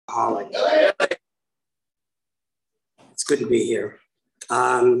Holly. It's good to be here.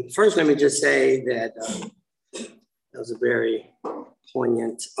 First, let me just say that that was a very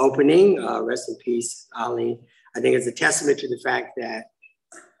poignant opening. Rest in peace, Ali. I think it's a testament to the fact that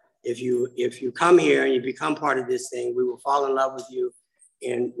if you come here and you become part of this thing, we will fall in love with you.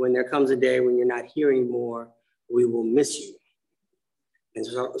 And when there comes a day when you're not here anymore, we will miss you. And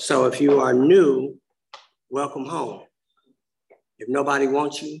so if you are new, welcome home. If nobody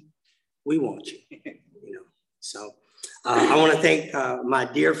wants you, we want you. So I want to thank my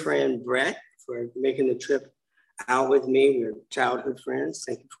dear friend Brett for making the trip out with me. We're childhood friends.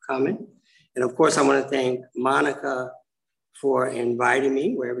 Thank you for coming. And of course, I want to thank Monica for inviting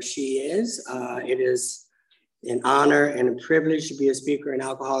me wherever she is. It is an honor and a privilege to be a speaker in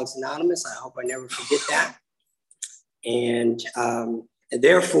Alcoholics Anonymous. I hope I never forget that. And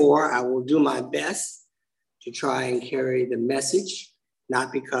therefore, I will do my best to try and carry the message,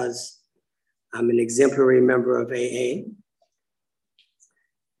 not because I'm an exemplary member of AA,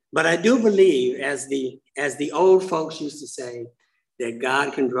 but I do believe, as the old folks used to say, that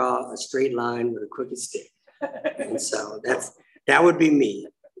God can draw a straight line with a crooked stick. And so that would be me,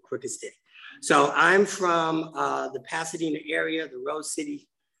 crooked stick. So I'm from the Pasadena area. The Rose City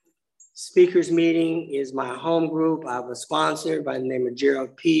Speakers Meeting is my home group. I have a sponsor by the name of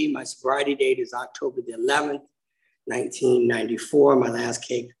Gerald P. My sobriety date is October the 11th, 1994. My last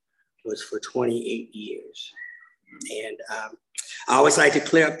cake was for 28 years. And I always like to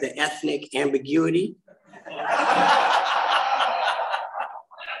clear up the ethnic ambiguity.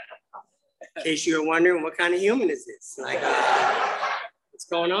 In case you're wondering, what kind of human is this? Like, what's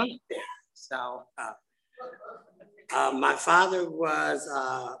going on there? So my father was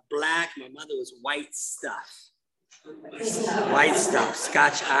Black, my mother was white stuff. White stuff,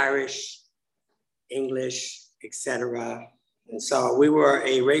 Scotch, Irish, English, etc. And so we were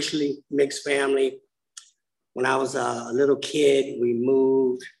a racially mixed family. When I was a little kid, we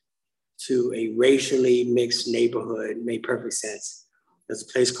moved to a racially mixed neighborhood. It made perfect sense. There's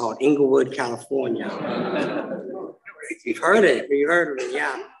a place called Inglewood, California. You've heard it, you heard of it,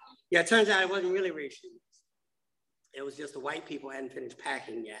 yeah. Yeah, it turns out it wasn't really racially mixed. It was just the white people hadn't finished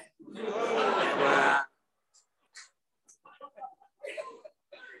packing yet.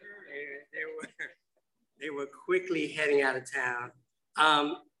 They were quickly heading out of town.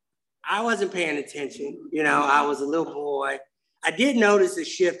 I wasn't paying attention. I was a little boy. I did notice a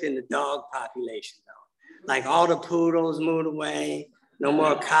shift in the dog population though. Like all the poodles moved away, no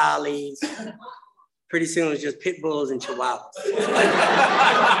more collies. Pretty soon it was just pit bulls and chihuahuas. Like,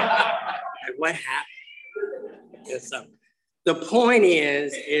 what happened? So the point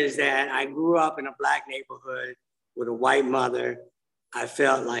is that I grew up in a Black neighborhood with a white mother. I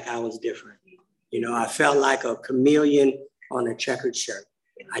felt like I was different. I felt like a chameleon on a checkered shirt.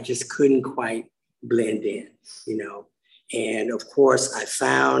 I just couldn't quite blend in, And of course, I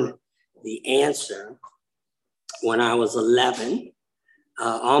found the answer when I was 11,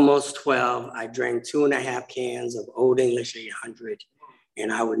 almost 12. I drank 2.5 cans of Old English 800,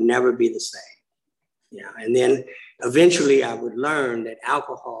 and I would never be the same. And then eventually I would learn that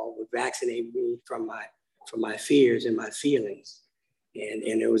alcohol would vaccinate me from my fears and my feelings.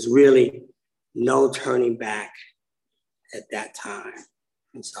 And there was really no turning back at that time.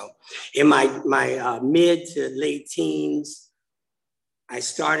 And so in my mid to late teens, I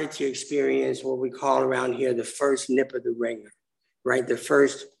started to experience what we call around here the first nip of the ringer, right? The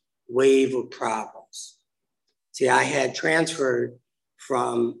first wave of problems. See, I had transferred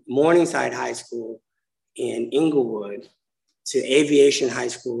from Morningside High School in Inglewood to Aviation High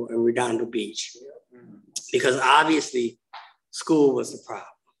School in Redondo Beach, because obviously school was the problem,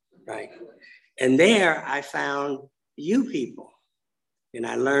 right? And there I found you people, and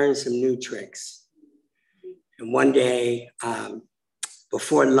I learned some new tricks. And one day,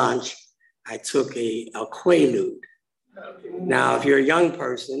 before lunch, I took a Quaalude. Now, if you're a young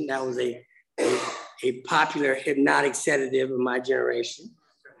person, that was a popular hypnotic sedative of my generation.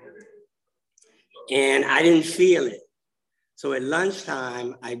 And I didn't feel it. So at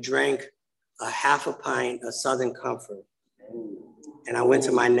lunchtime, I drank a half a pint of Southern Comfort. And I went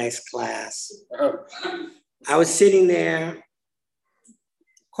to my next class. I was sitting there,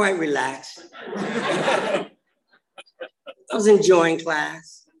 quite relaxed. I was enjoying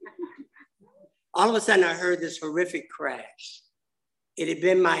class. All of a sudden, I heard this horrific crash. It had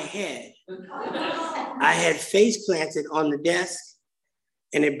been my head. I had face planted on the desk,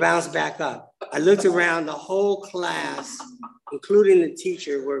 and it bounced back up. I looked around, the whole class, including the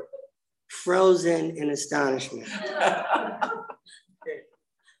teacher, were frozen in astonishment.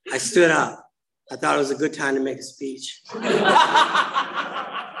 I stood up. I thought it was a good time to make a speech.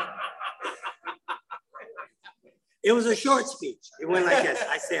 It was a short speech. It went like this.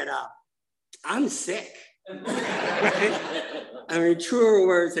 I said, I'm sick. Right? I mean, truer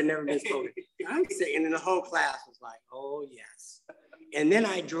words had never been spoken. I'm sick. And then the whole class was like, oh, yes. And then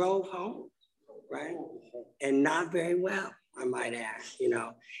I drove home, right? And not very well, I might add, you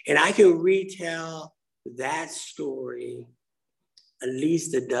know. And I can retell that story at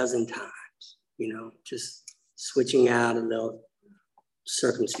least a dozen times, you know, just switching out a little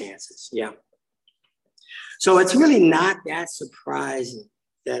circumstances. Yeah. So it's really not that surprising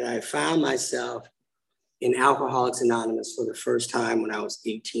that I found myself in Alcoholics Anonymous for the first time when I was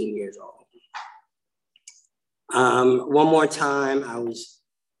 18 years old. One more time, I was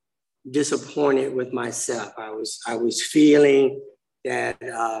disappointed with myself. I was feeling that,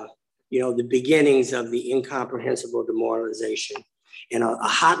 you know, the beginnings of the incomprehensible demoralization, and a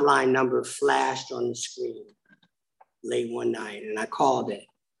hotline number flashed on the screen late one night, and I called it.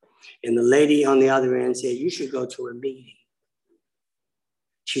 And the lady on the other end said, you should go to a meeting.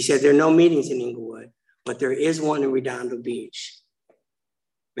 She said, there are no meetings in Inglewood, but there is one in Redondo Beach.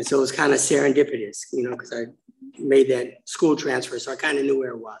 And so it was kind of serendipitous, you know, because I made that school transfer, so I kind of knew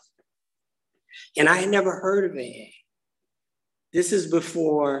where it was. And I had never heard of AA. This is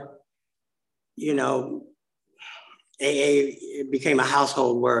before, you know, AA became a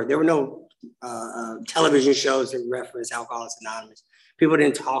household word. There were no television shows that referenced Alcoholics Anonymous. People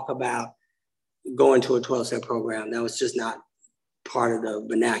didn't talk about going to a 12-step program. That was just not part of the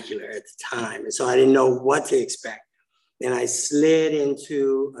vernacular at the time. And so I didn't know what to expect. And I slid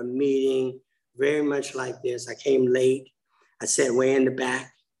into a meeting very much like this. I came late. I sat way in the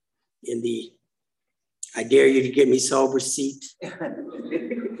back in the I dare you to get me sober seat.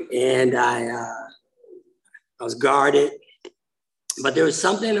 And I was guarded. But there was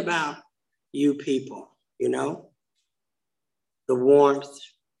something about you people, you know? The warmth,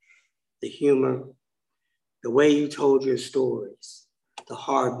 the humor, the way you told your stories, the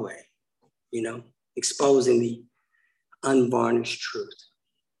hard way, you know, exposing the unvarnished truth.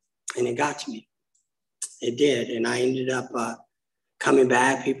 And it got to me. It did. And I ended up coming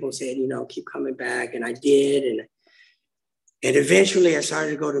back. People said, you know, keep coming back. And I did. And eventually I started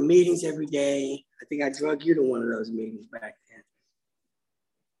to go to meetings every day. I think I drug you to one of those meetings back then.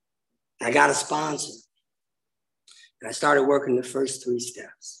 I got a sponsor. And I started working the first 3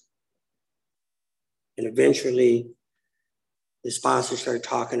 steps. And eventually the sponsor started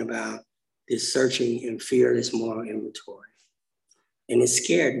talking about this searching and fearless moral inventory. And it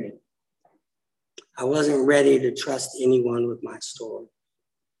scared me. I wasn't ready to trust anyone with my story.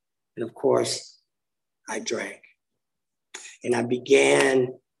 And of course, I drank. And I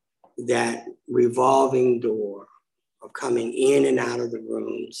began that revolving door of coming in and out of the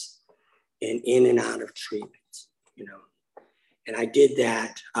rooms and in and out of treatment, you know. And I did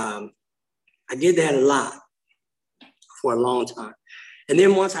that. I did that a lot for a long time. And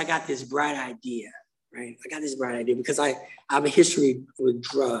then once I got this bright idea, right? I got this bright idea because I have a history with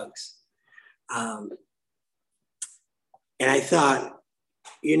drugs. And I thought,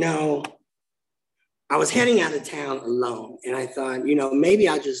 you know, I was heading out of town alone. And I thought, you know, maybe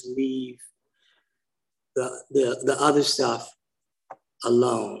I'll just leave the other stuff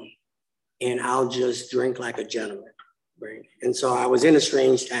alone and I'll just drink like a gentleman, right? And so I was in a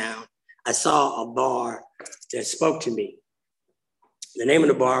strange town. I saw a bar that spoke to me. The name of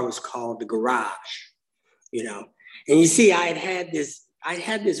the bar was called The Garage, you know. And you see, I had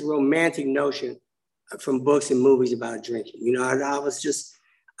this romantic notion from books and movies about drinking. You know, I was just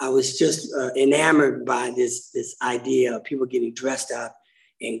enamored by this idea of people getting dressed up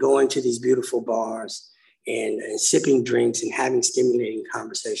and going to these beautiful bars and sipping drinks and having stimulating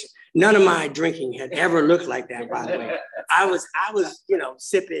conversation. None of my drinking had ever looked like that, by the way. I was, you know,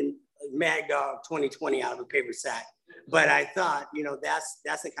 sipping Mad Dog 2020 out of a paper sack. But I thought, you know, that's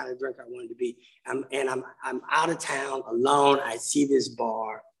the kind of drink I wanted to be. I'm out of town alone. I see this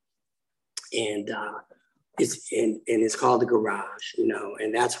bar, and it's called The Garage, you know,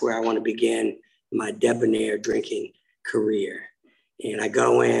 and that's where I want to begin my debonair drinking career. And I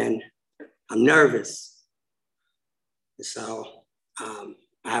go in, I'm nervous, so I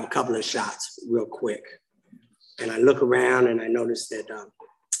have a couple of shots real quick, and I look around and I notice that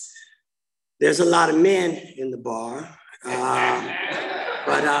there's a lot of men in the bar,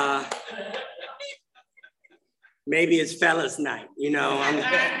 but maybe it's fellas night, you know.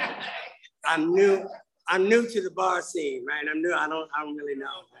 I'm new to the bar scene, right? I'm new. I don't really know.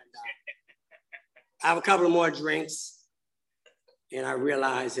 I have a couple of more drinks, and I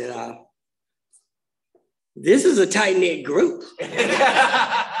realize that this is a tight knit group.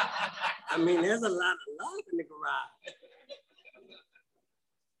 I mean, there's a lot of love in the garage.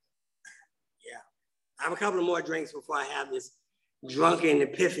 I have a couple of more drinks before I have this drunken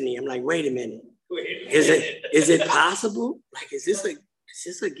epiphany. I'm like, wait a minute. Is it possible? Like, is this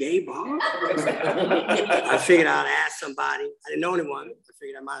a gay bar? I figured I'd ask somebody. I didn't know anyone. I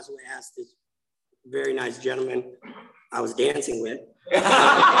figured I might as well ask this very nice gentleman I was dancing with.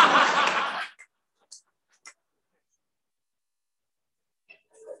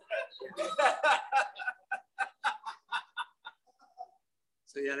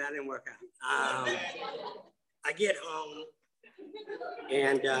 So yeah, that didn't work out. I get home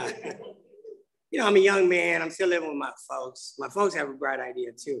and I'm a young man. I'm still living with my folks. My folks have a bright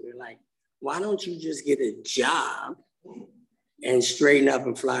idea too. They're like, why don't you just get a job and straighten up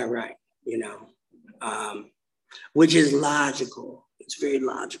and fly right, which is logical. It's very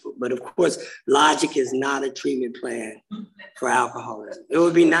logical. But of course, logic is not a treatment plan for alcoholism. It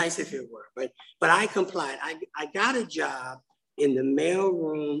would be nice if it were, but I complied. I got a job in the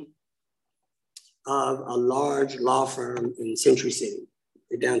mailroom of a large law firm in Century City,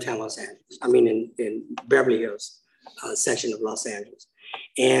 in downtown Los Angeles. I mean, in Beverly Hills section of Los Angeles.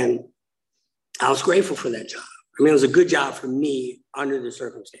 And I was grateful for that job. I mean, it was a good job for me under the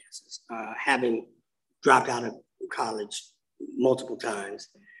circumstances, having dropped out of college multiple times.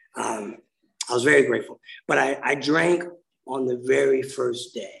 I was very grateful. But I drank on the very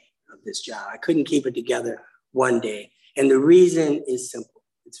first day of this job. I couldn't keep it together one day. And the reason is simple.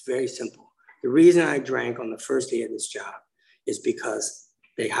 It's very simple. The reason I drank on the first day of this job is because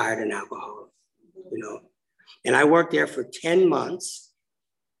they hired an alcoholic, And I worked there for 10 months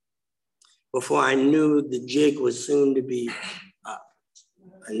before I knew the jig was soon to be up.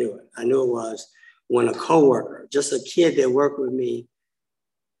 I knew it. I knew it was when a coworker, just a kid that worked with me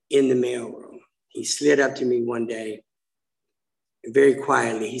in the mailroom, he slid up to me one day, very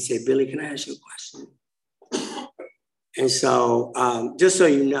quietly. He said, "Billy, can I ask you a question?" And so, just so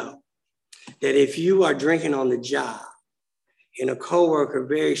you know, that if you are drinking on the job and a coworker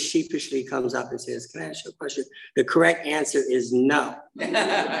very sheepishly comes up and says, "Can I ask you a question?" The correct answer is no.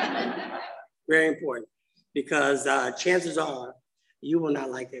 Very important, because chances are you will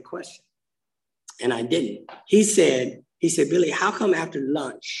not like that question. And I didn't. He said, "Billy, how come after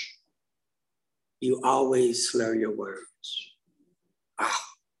lunch you always slur your words?"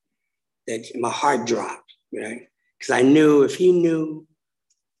 That my heart dropped, right? Because I knew if he knew,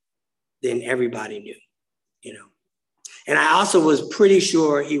 then everybody knew, And I also was pretty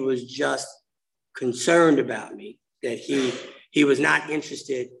sure he was just concerned about me, that he was not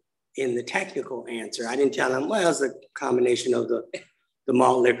interested in the technical answer. I didn't tell him, well, it's a combination of the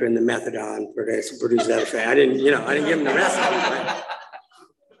malt liquor and the methadone produce that effect. I didn't give him the recipe.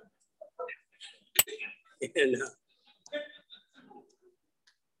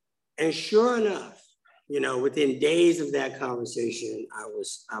 And sure enough, within days of that conversation, I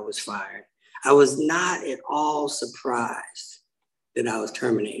was fired. I was not at all surprised that I was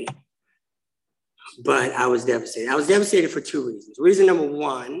terminated, but I was devastated. I was devastated for two reasons. Reason number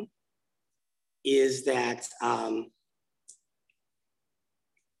one is that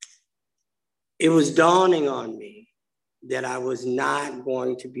it was dawning on me that I was not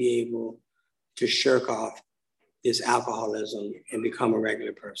going to be able to shirk off this alcoholism and become a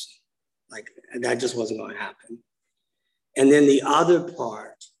regular person. Like, that just wasn't going to happen. And then the other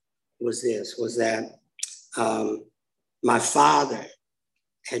part was that my father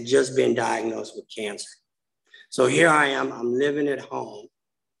had just been diagnosed with cancer. So here I am, I'm living at home.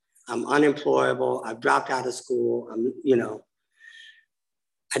 I'm unemployable. I've dropped out of school.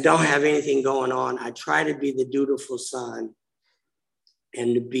 I don't have anything going on. I try to be the dutiful son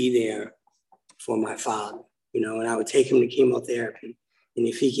and to be there for my father, and I would take him to chemotherapy. And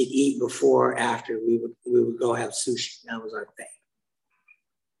if he could eat before or after, we would go have sushi. That was our thing.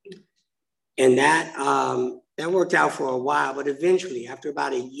 And that worked out for a while, but eventually, after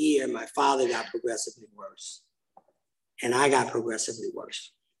about a year, my father got progressively worse. And I got progressively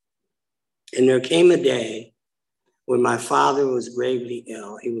worse. And there came a day when my father was gravely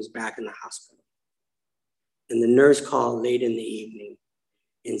ill. He was back in the hospital. And the nurse called late in the evening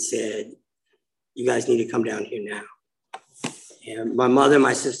and said, "You guys need to come down here now." And my mother,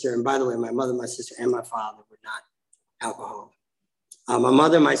 my sister, and by the way, my mother, my sister, and my father were not alcoholics. My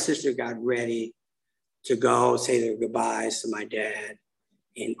mother and my sister got ready to go say their goodbyes to my dad.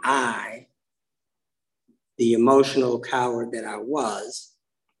 And I, the emotional coward that I was,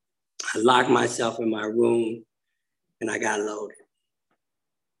 I locked myself in my room and I got loaded.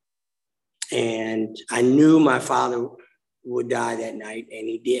 And I knew my father would die that night, and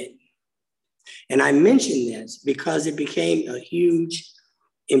he did. And I mention this because it became a huge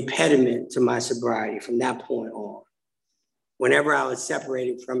impediment to my sobriety from that point on. Whenever I was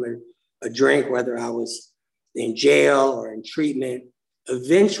separated from a drink, whether I was in jail or in treatment,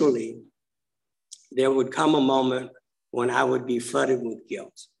 eventually there would come a moment when I would be flooded with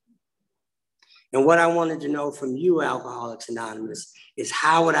guilt. And what I wanted to know from you, Alcoholics Anonymous, is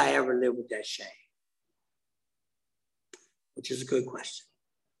how would I ever live with that shame? Which is a good question,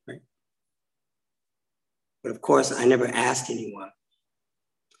 right? But of course, I never asked anyone.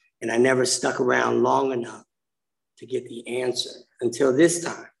 And I never stuck around long enough to get the answer until this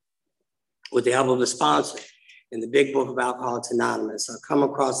time, with the help of a sponsor in the Big Book of Alcoholics Anonymous. I come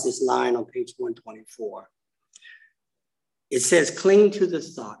across this line on page 124. It says, cling to the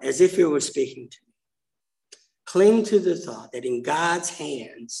thought, as if it were speaking to me. Cling to the thought that in God's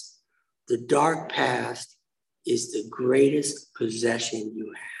hands, the dark past is the greatest possession you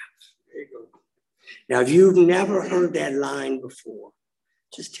have. There you go. Now, if you've never heard that line before,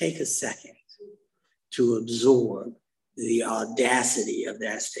 just take a second to absorb the audacity of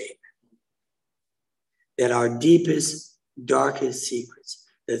that statement. That our deepest, darkest secrets,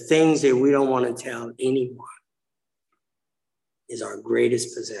 the things that we don't want to tell anyone, is our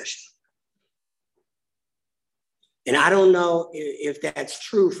greatest possession. And I don't know if that's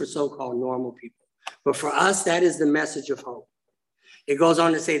true for so-called normal people, but for us, that is the message of hope. It goes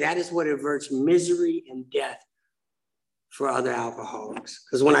on to say that is what averts misery and death for other alcoholics.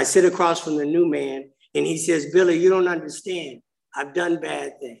 Because when I sit across from the new man and he says, Billy, you don't understand. I've done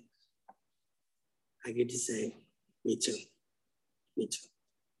bad things. I get to say, me too, me too.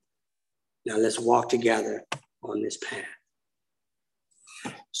 Now let's walk together on this path.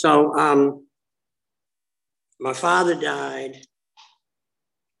 So my father died,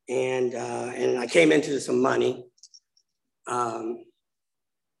 and I came into some money. I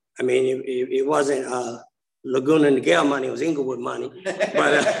mean, it wasn't Laguna Niguel money, it was Inglewood money,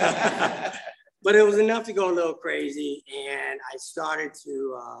 but it was enough to go a little crazy. And I started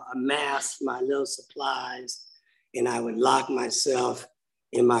to amass my little supplies, and I would lock myself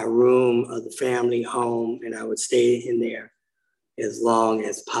in my room of the family home, and I would stay in there as long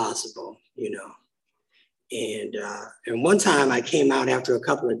as possible, you know. And one time I came out after a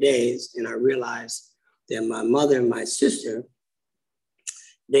couple of days, and I realized that my mother and my sister,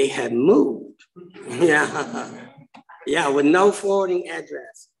 they had moved. Yeah, with no forwarding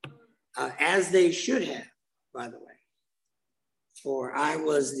address, as they should have, by the way. For I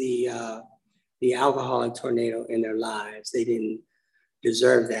was the alcoholic tornado in their lives. They didn't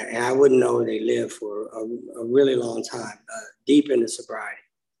deserve that. And I wouldn't know they lived for a really long time, deep into sobriety.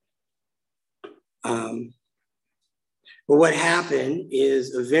 But what happened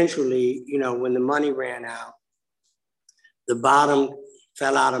is eventually, you know, when the money ran out, the bottom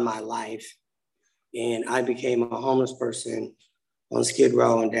fell out of my life, and I became a homeless person on Skid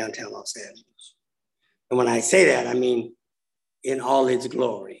Row in downtown Los Angeles. And when I say that, I mean in all its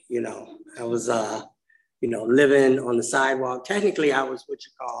glory. You know, I was, you know, living on the sidewalk. Technically, I was what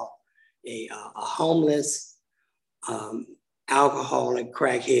you call a homeless, alcoholic,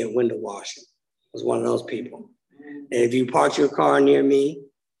 crackhead window washer. I was one of those people. And if you parked your car near me,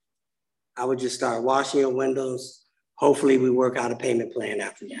 I would just start washing your windows. Hopefully we work out a payment plan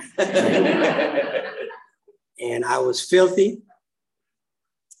after that. And I was filthy.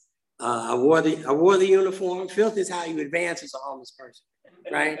 I wore the uniform. Filth is how you advance as a homeless person,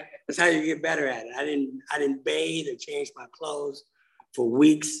 right? That's how you get better at it. I didn't bathe or change my clothes for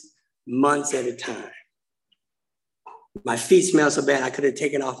weeks, months at a time. My feet smelled so bad I could have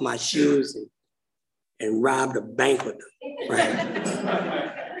taken off my shoes and robbed a bank with them, right?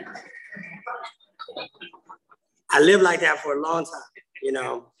 I lived like that for a long time, you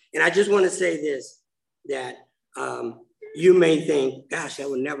know? And I just want to say this, that you may think, gosh, that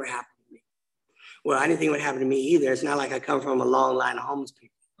would never happen to me. Well, I didn't think it would happen to me either. It's not like I come from a long line of homeless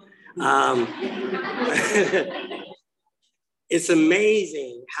people. It's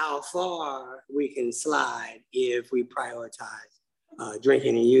amazing how far we can slide if we prioritize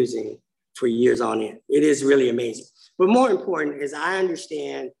drinking and using for years on end. It is really amazing. But more important is I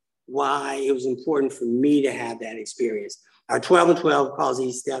understand why it was important for me to have that experience. Our 12 and 12 calls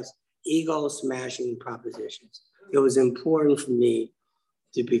these steps ego smashing propositions. It was important for me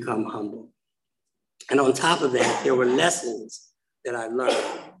to become humble. And on top of that, there were lessons that I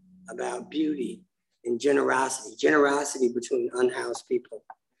learned about beauty and generosity between unhoused people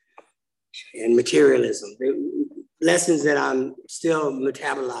and materialism. Lessons that I'm still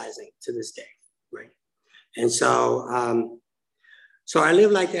metabolizing to this day, right? And so, so I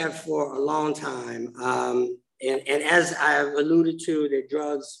lived like that for a long time. And as I've alluded to, the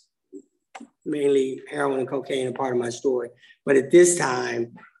drugs, mainly heroin and cocaine, are part of my story. But at this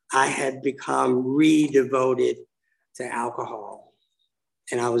time, I had become re-devoted to alcohol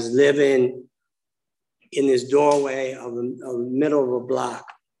And I was living in this doorway of the middle of a block.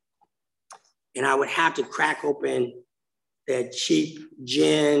 And I would have to crack open that cheap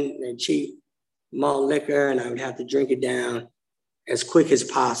gin, that cheap malt liquor, and I would have to drink it down as quick as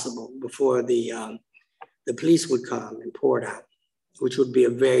possible before the police would come and pour it out, which would be a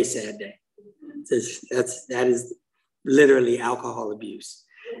very sad day. That is literally alcohol abuse.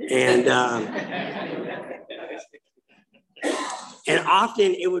 And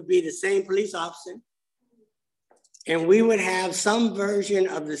often it would be the same police officer, and we would have some version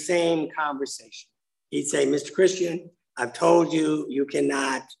of the same conversation. He'd say, Mr. Christian, I've told you, you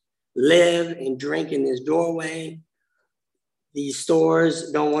cannot live and drink in this doorway. These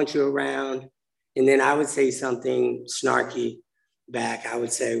stores don't want you around. And then I would say something snarky back. I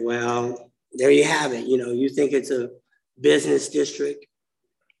would say, well, there you have it. You know, you think it's a business district.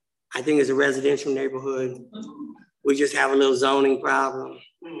 I think it's a residential neighborhood. We just have a little zoning problem.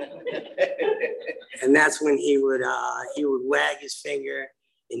 And that's when he would wag his finger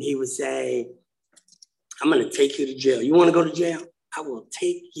and he would say, I'm gonna take you to jail. You wanna go to jail? I will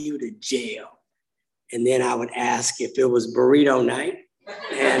take you to jail. And then I would ask if it was burrito night.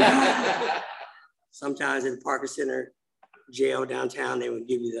 And sometimes in the Parker Center jail downtown, they would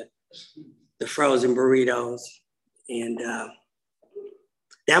give you the frozen burritos. And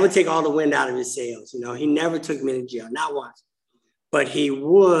that would take all the wind out of his sails. You know, he never took me to jail, not once. But he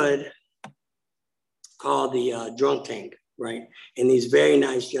would call the drunk tank, right? And these very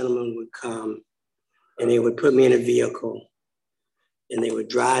nice gentlemen would come and they would put me in a vehicle and they would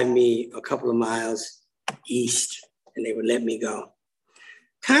drive me a couple of miles east and they would let me go.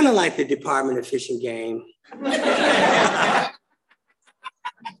 Kind of like the Department of Fish and Game.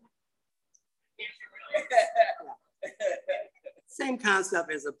 Same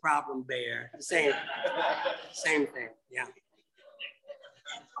concept as a problem bear, same thing, yeah.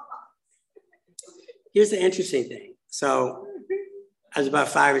 Here's the interesting thing. So I was about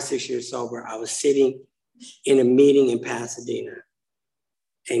 5 or 6 years sober. I was sitting in a meeting in Pasadena.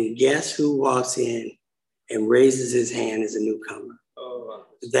 And guess who walks in and raises his hand as a newcomer? Oh.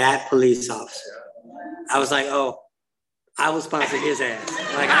 That police officer. I was like, oh, I will sponsor his ass.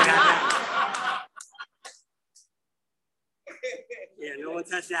 Like, I got that. Yeah, no one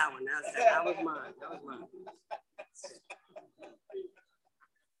touched that one. That was mine. That was mine.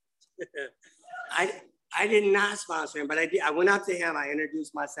 I did not sponsor him, but I did. I went up to him. I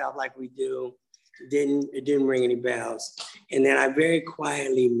introduced myself like we do. It didn't ring any bells. And then I very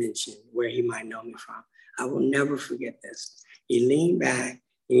quietly mentioned where he might know me from. I will never forget this. He leaned back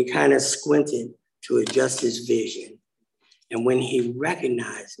and he kind of squinted to adjust his vision. And when he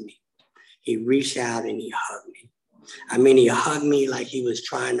recognized me, he reached out and he hugged me. I mean, he hugged me like he was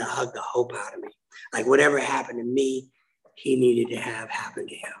trying to hug the hope out of me. Like whatever happened to me, he needed to have happen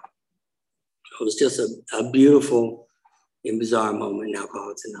to him. It was just a beautiful and bizarre moment in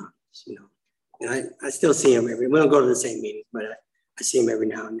Alcoholics Anonymous, you know. And I still see him we don't go to the same meetings, but I see him every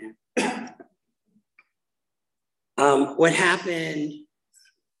now and then. What happened,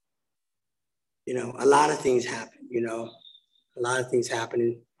 you know, a lot of things happened, you know. A lot of things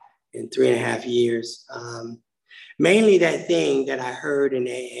happened in 3.5 years. Mainly that thing that I heard in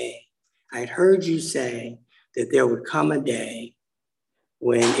AA. I had heard you say that there would come a day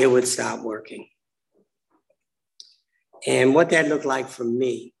when it would stop working. And what that looked like for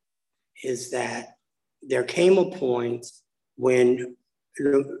me is that there came a point when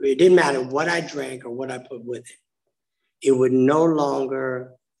it didn't matter what I drank or what I put with it. It would no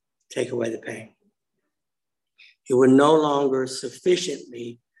longer take away the pain. It would no longer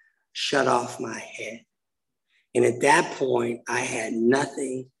sufficiently shut off my head. And at that point, I had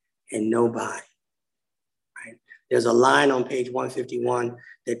nothing and nobody. Right? There's a line on page 151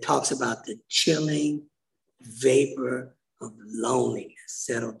 that talks about the chilling vapor of loneliness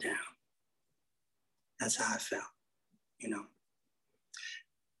settled down. That's how I felt, you know.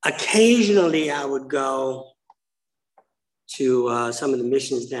 Occasionally, I would go to some of the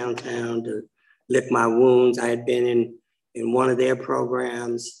missions downtown to lick my wounds. I had been in one of their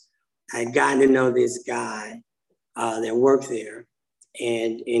programs. I had gotten to know this guy that worked there,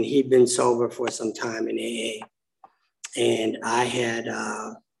 and he'd been sober for some time in AA. And I had,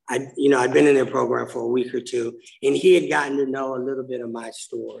 I'd been in their program for a week or two, and he had gotten to know a little bit of my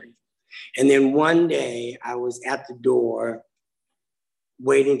story. And then one day I was at the door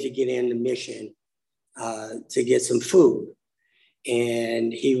waiting to get in the mission to get some food.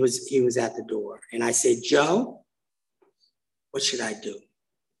 And he was at the door. And I said, Joe, what should I do?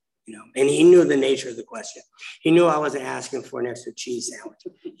 You know, and he knew the nature of the question. He knew I wasn't asking for an extra cheese sandwich.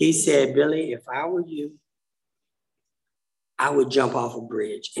 He said, Billy, if I were you, I would jump off a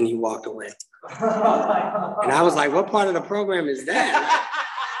bridge, and he walked away. And I was like, what part of the program is that?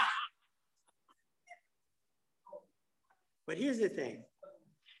 But here's the thing.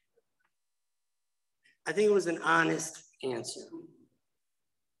 I think it was an honest answer.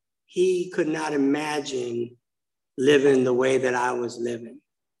 He could not imagine living the way that I was living.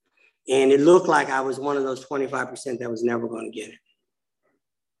 And it looked like I was one of those 25% that was never going to get it.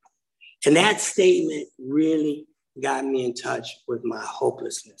 And that statement really got me in touch with my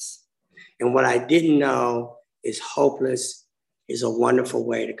hopelessness. And what I didn't know is hopeless is a wonderful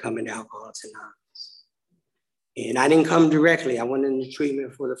way to come into Alcoholics Anonymous. And I didn't come directly. I went into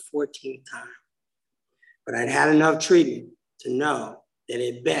treatment for the 14th time. But I'd had enough treatment to know that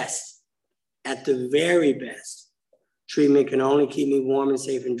at best, at the very best, treatment can only keep me warm and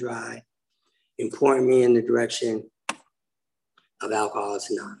safe and dry and point me in the direction of Alcoholics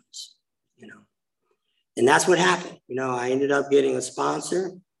Anonymous, you know. And that's what happened. You know, I ended up getting a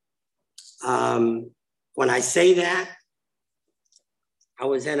sponsor. When I say that, I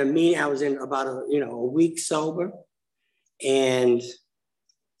was at a meeting, I was in about a week sober. And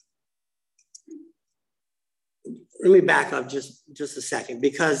let me back up just a second,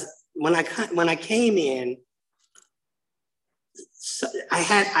 because when I came in, I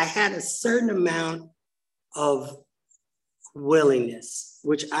had a certain amount of willingness,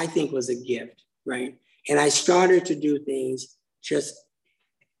 which I think was a gift, right? And I started to do things just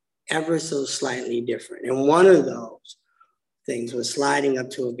ever so slightly different. And one of those things was sliding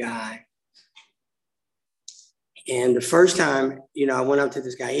up to a guy. And the first time, I went up to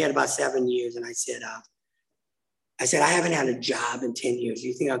this guy, he had about 7 years, and I said, I haven't had a job in 10 years. Do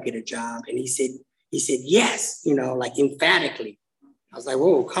you think I'll get a job? And he said, yes, like emphatically. I was like,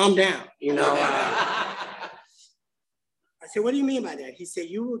 whoa, calm down, I said, what do you mean by that? He said,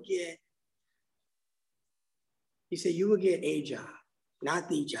 you will get a job, not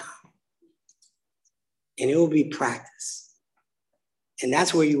the job. And it will be practice. And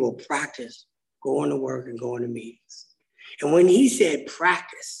that's where you will practice going to work and going to meetings. And when he said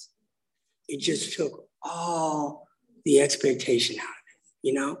practice, it just took all the expectation out of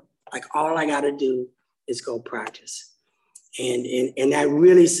it, like all I got to do is go practice. And that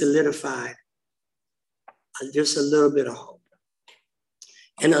really solidified just a little bit of hope.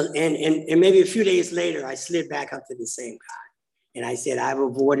 And maybe a few days later, I slid back up to the same guy. And I said, I've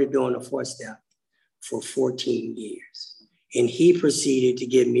avoided doing a 4-step for 14 years. And he proceeded to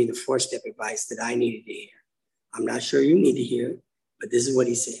give me the 4-step advice that I needed to hear. I'm not sure you need to hear it, but this is what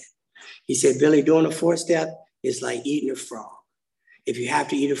he said. He said, Billy, doing a 4-step is like eating a frog. If you have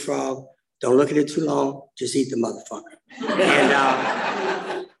to eat a frog, don't look at it too long, just eat the motherfucker. And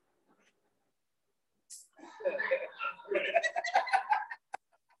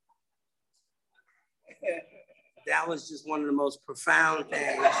that was just one of the most profound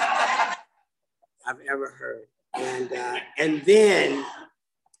things I've ever heard. And then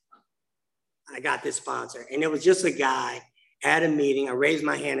I got this sponsor, and it was just a guy at a meeting. I raised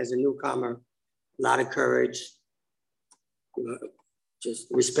my hand as a newcomer, a lot of courage, just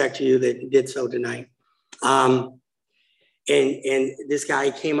respect to you that did so tonight. And this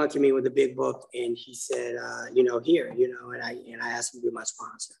guy came up to me with a big book, and he said, here, and I asked him to be my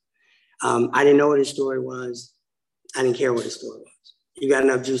sponsor. I didn't know what his story was. I didn't care what his story was. You got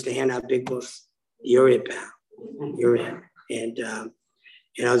enough juice to hand out big books, you're it, pal. You're it. And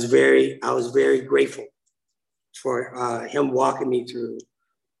I was very grateful for him walking me through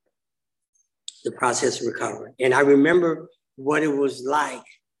the process of recovery. And I remember what it was like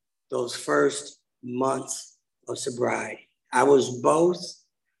those first months of sobriety. I was both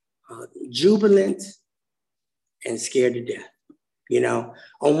jubilant and scared to death.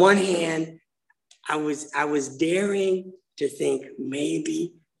 On one hand, I was daring to think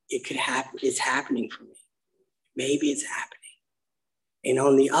maybe it could happen. It's happening for me. Maybe it's happening. And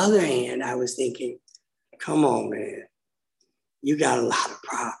on the other hand, I was thinking, come on, man, you got a lot of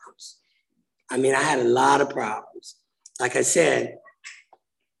problems. I had a lot of problems. Like I said,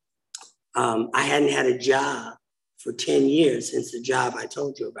 I hadn't had a job for 10 years since the job I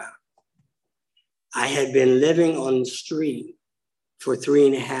told you about. I had been living on the street for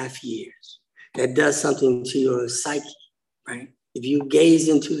 3.5 years. That does something to your psyche, right? If you gaze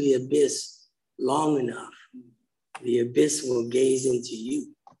into the abyss long enough, the abyss will gaze into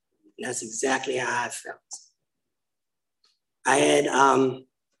you. And that's exactly how I felt. I had,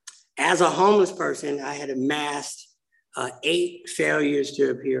 as a homeless person, I had amassed 8 failures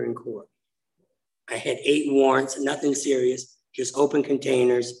to appear in court. I had 8 warrants, nothing serious, just open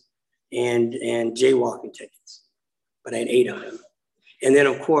containers and jaywalking tickets. But I had 8 of them. And then,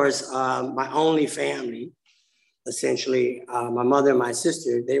 of course, my only family essentially, my mother and my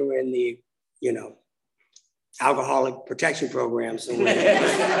sister, they were in the, you know, alcoholic protection program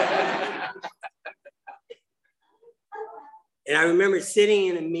somewhere. And I remember sitting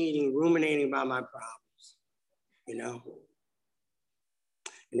in a meeting, ruminating about my problems, you know.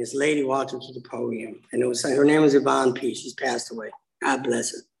 And this lady walked up to the podium, and her name was Yvonne P. She's passed away. God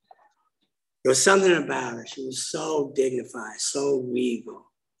bless her. There was something about her. She was so dignified, so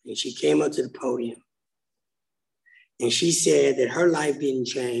regal. And she came up to the podium, and she said that her life didn't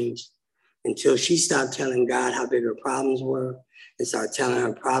change until she stopped telling God how big her problems were and started telling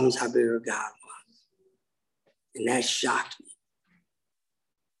her problems how big her God was. And that shocked me.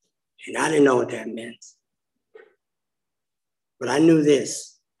 And I didn't know what that meant. But I knew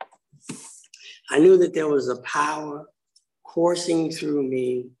this. I knew that there was a power coursing through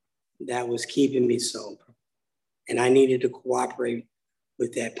me that was keeping me sober. And I needed to cooperate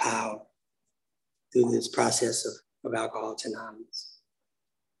with that power through this process of Alcoholics Anonymous.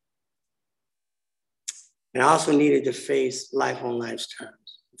 And I also needed to face life on life's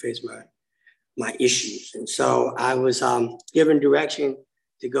terms, face my issues. And so I was given direction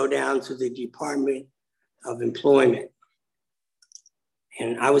to go down to the Department of Employment.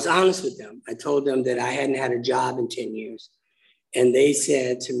 And I was honest with them. I told them that I hadn't had a job in 10 years. And they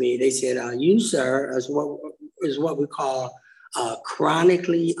said to me, you, sir, is what we call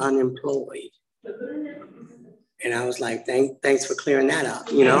chronically unemployed. And I was like, thanks for clearing that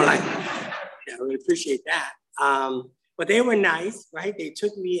up. You know, like, I really appreciate that. But they were nice, right? They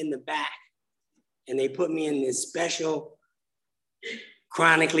took me in the back and they put me in this special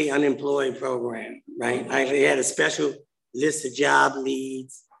chronically unemployed program, right? They had a special list of job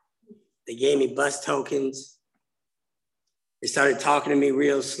leads. They gave me bus tokens. They started talking to me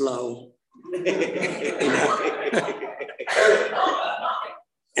real slow. You know?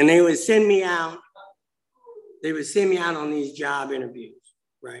 And they would send me out. They would send me out on these job interviews,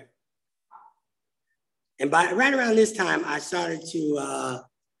 right? And right around this time, I started to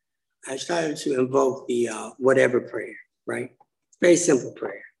invoke the whatever prayer, right? Very simple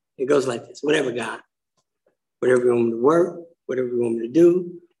prayer. It goes like this: whatever, God, whatever you want me to work, whatever you want me to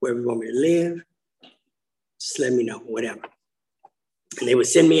do, wherever you want me to live, just let me know, whatever. And they would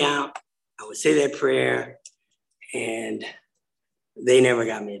send me out. I would say that prayer, and they never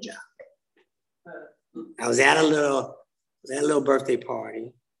got me a job. I was at a little birthday party.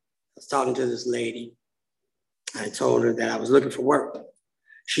 I was talking to this lady. I told her that I was looking for work.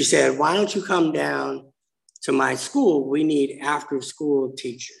 She said, why don't you come down to my school? We need after-school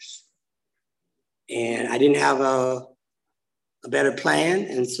teachers. And I didn't have a better plan.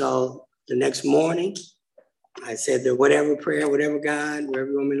 And so the next morning, I said that whatever prayer, whatever God, wherever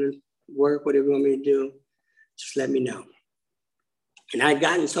you want me to work, whatever you want me to do, just let me know. And I'd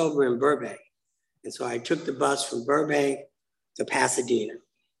gotten sober in Burbank. And so I took the bus from Burbank to Pasadena.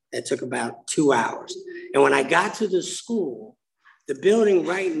 That took about 2 hours. And when I got to the school, the building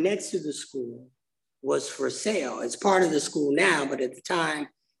right next to the school was for sale. It's part of the school now, but at the time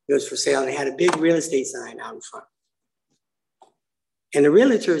it was for sale. And they had a big real estate sign out in front. And the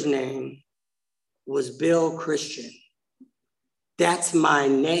realtor's name was Bill Christian. That's my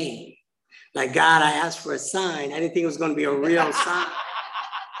name. Like, God, I asked for a sign. I didn't think it was going to be a real sign.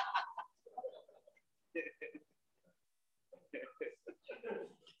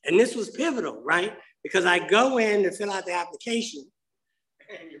 And this was pivotal, right? Because I go in to fill out the application.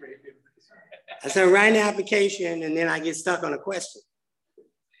 I start writing the application, and then I get stuck on a question.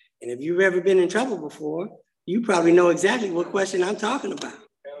 And if you've ever been in trouble before, you probably know exactly what question I'm talking about.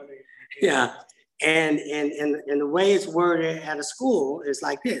 Yeah. And the way it's worded at a school is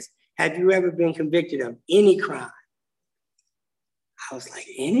like this: have you ever been convicted of any crime? I was like,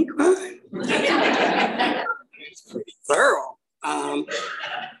 any crime? It's pretty thorough.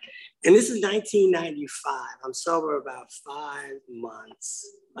 And this is 1995. I'm sober about 5 months.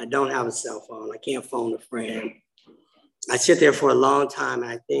 I don't have a cell phone. I can't phone a friend. I sit there for a long time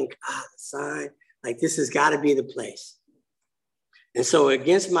and I think, the sign, like this has got to be the place. And so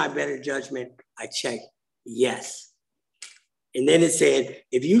against my better judgment, I checked yes. And then it said,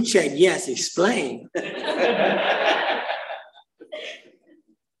 if you check yes, explain.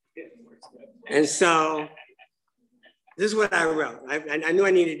 And so this is what I wrote. I knew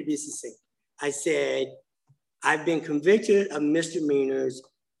I needed to be succinct. I said, I've been convicted of misdemeanors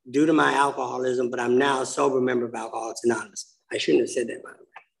due to my alcoholism, but I'm now a sober member of Alcoholics Anonymous. I shouldn't have said that, by the way.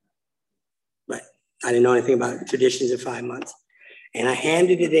 But I didn't know anything about traditions in 5 months. And I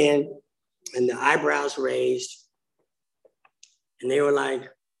handed it in, and the eyebrows raised. And they were like,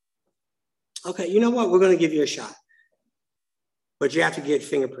 okay, you know what? We're going to give you a shot. but you have to get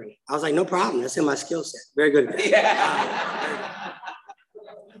fingerprinted. I was like, no problem. That's in my skill set. Very good. Yeah.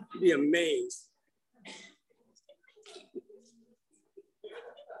 You'd be amazed.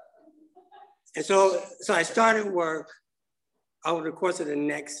 And so I started work over the course of the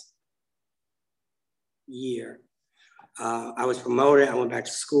next year. I was promoted. I went back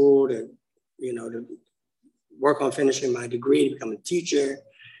to school to work on finishing my degree, to become a teacher.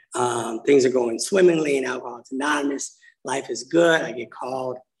 Things are going swimmingly in Alcoholics Anonymous. Life is good. I get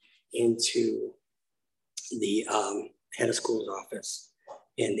called into the head of school's office,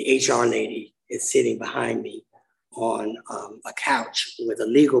 and the HR lady is sitting behind me on a couch with a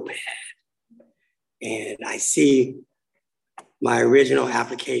legal pad. And I see my original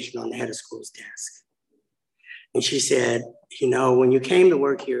application on the head of school's desk. And she said, when you came to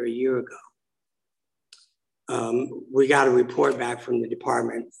work here a year ago, we got a report back from the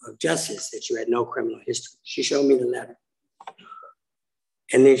Department of Justice that you had no criminal history. She showed me the letter.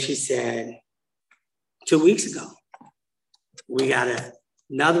 And then she said, 2 weeks ago, we got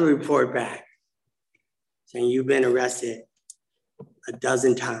another report back saying you've been arrested a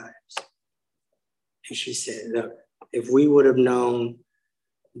dozen times. And she said, look, if we would have known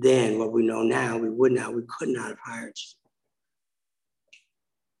then what we know now, we could not have hired you.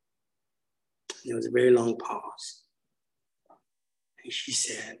 And there was a very long pause. And she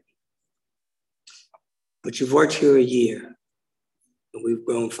said, but you've worked here a year and we've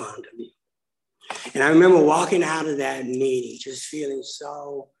grown fond of you. And I remember walking out of that meeting just feeling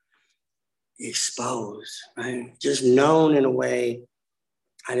so exposed, right? Just known in a way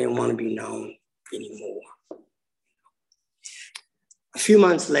I didn't want to be known anymore. A few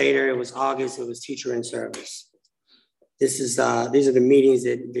months later, it was August, it was Teacher in Service. These are the meetings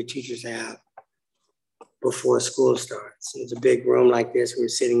that the teachers have before school starts. It was a big room like this. We were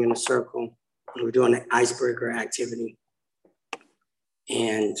sitting in a circle. We were doing an icebreaker activity.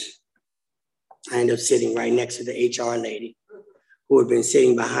 And I ended up sitting right next to the HR lady who had been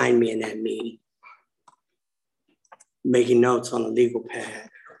sitting behind me in that meeting, making notes on a legal pad.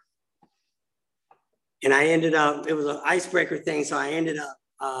 And I ended up, it was an icebreaker thing, so I ended up,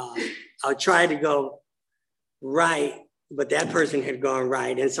 I tried to go right, but that person had gone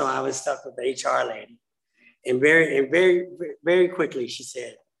right. And so I was stuck with the HR lady. And very quickly, she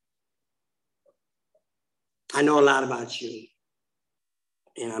said, I know a lot about you,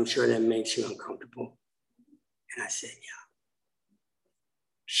 and I'm sure that makes you uncomfortable. And I said, yeah.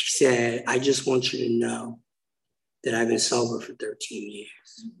 She said, I just want you to know that I've been sober for 13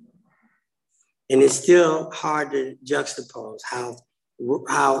 years. And it's still hard to juxtapose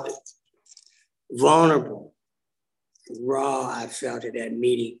how vulnerable, raw I felt at that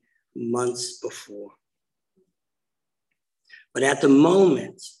meeting months before. But at the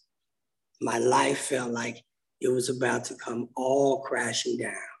moment, my life felt like it was about to come all crashing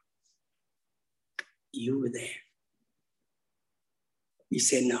down. You were there. You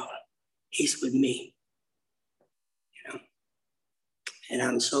said, no, he's with me. And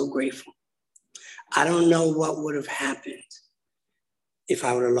I'm so grateful. I don't know what would have happened if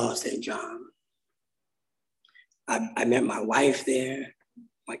I would have lost that job. I met my wife there,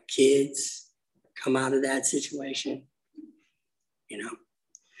 my kids come out of that situation.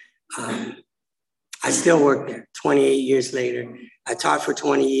 I still work there 28 years later. I taught for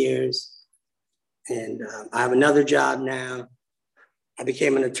 20 years and I have another job now. I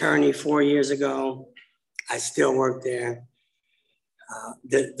became an attorney 4 years ago. I still work there.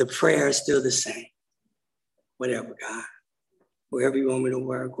 The prayer is still the same. Whatever, God, wherever you want me to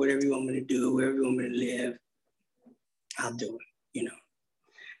work, whatever you want me to do, wherever you want me to live, I'll do it,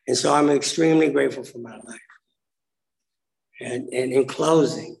 And so I'm extremely grateful for my life. And in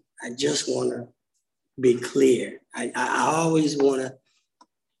closing, I just want to be clear. I always want to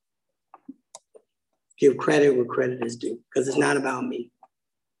give credit where credit is due, because it's not about me.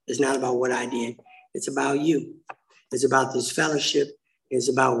 It's not about what I did. It's about you. It's about this fellowship. It's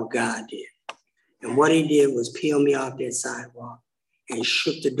about what God did. And what he did was peel me off that sidewalk and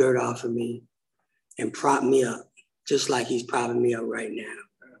shook the dirt off of me and propped me up, just like he's propping me up right now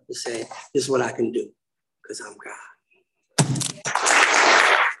to say, this is what I can do because I'm God.